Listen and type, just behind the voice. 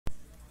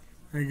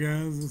Hey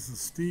guys, this is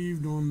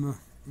Steve doing the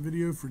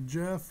video for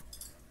Jeff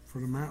for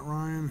the Matt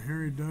Ryan,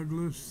 Harry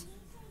Douglas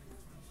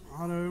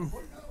auto.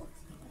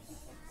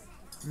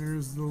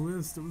 There's the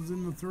list that was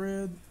in the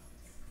thread.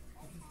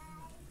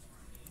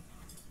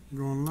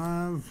 Going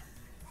live.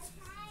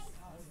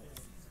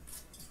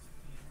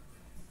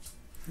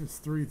 It's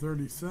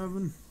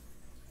 337.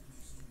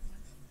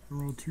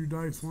 Roll 2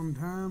 dice one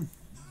time.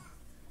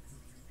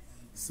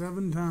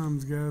 7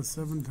 times, guys,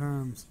 7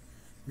 times.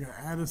 We got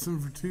Addison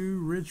for 2,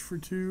 Rich for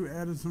 2,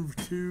 Addison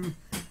for 2,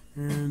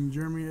 and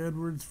Jeremy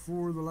Edwards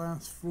for the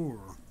last 4.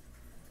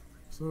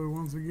 So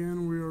once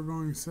again, we are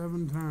going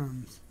 7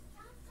 times.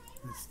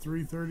 It's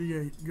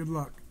 338. Good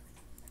luck.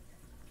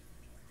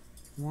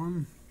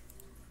 1,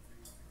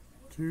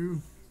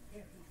 2,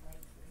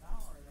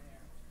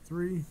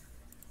 3,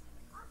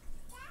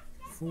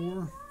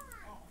 4,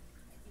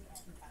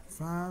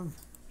 5,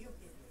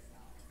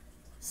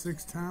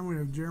 6 times. We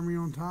have Jeremy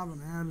on top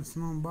and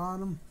Addison on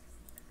bottom.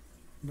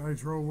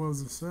 Dice roll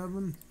was a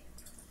 7.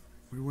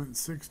 We went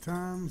 6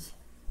 times.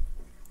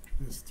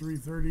 It's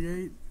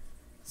 338.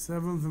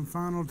 7th and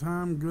final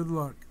time. Good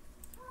luck.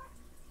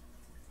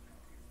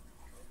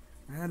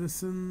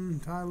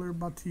 Addison Tyler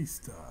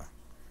Batista.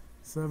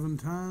 7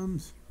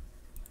 times.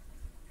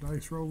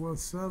 Dice roll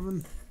was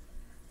 7.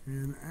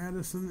 And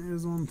Addison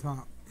is on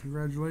top.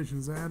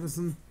 Congratulations,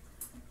 Addison.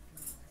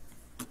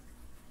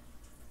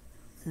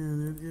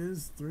 And it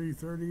is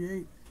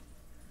 338.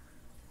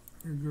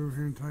 Here, go over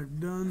here and type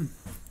done.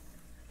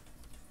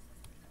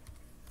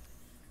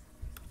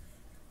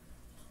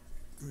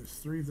 It's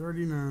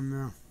 339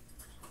 now.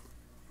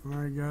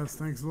 Alright guys,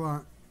 thanks a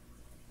lot.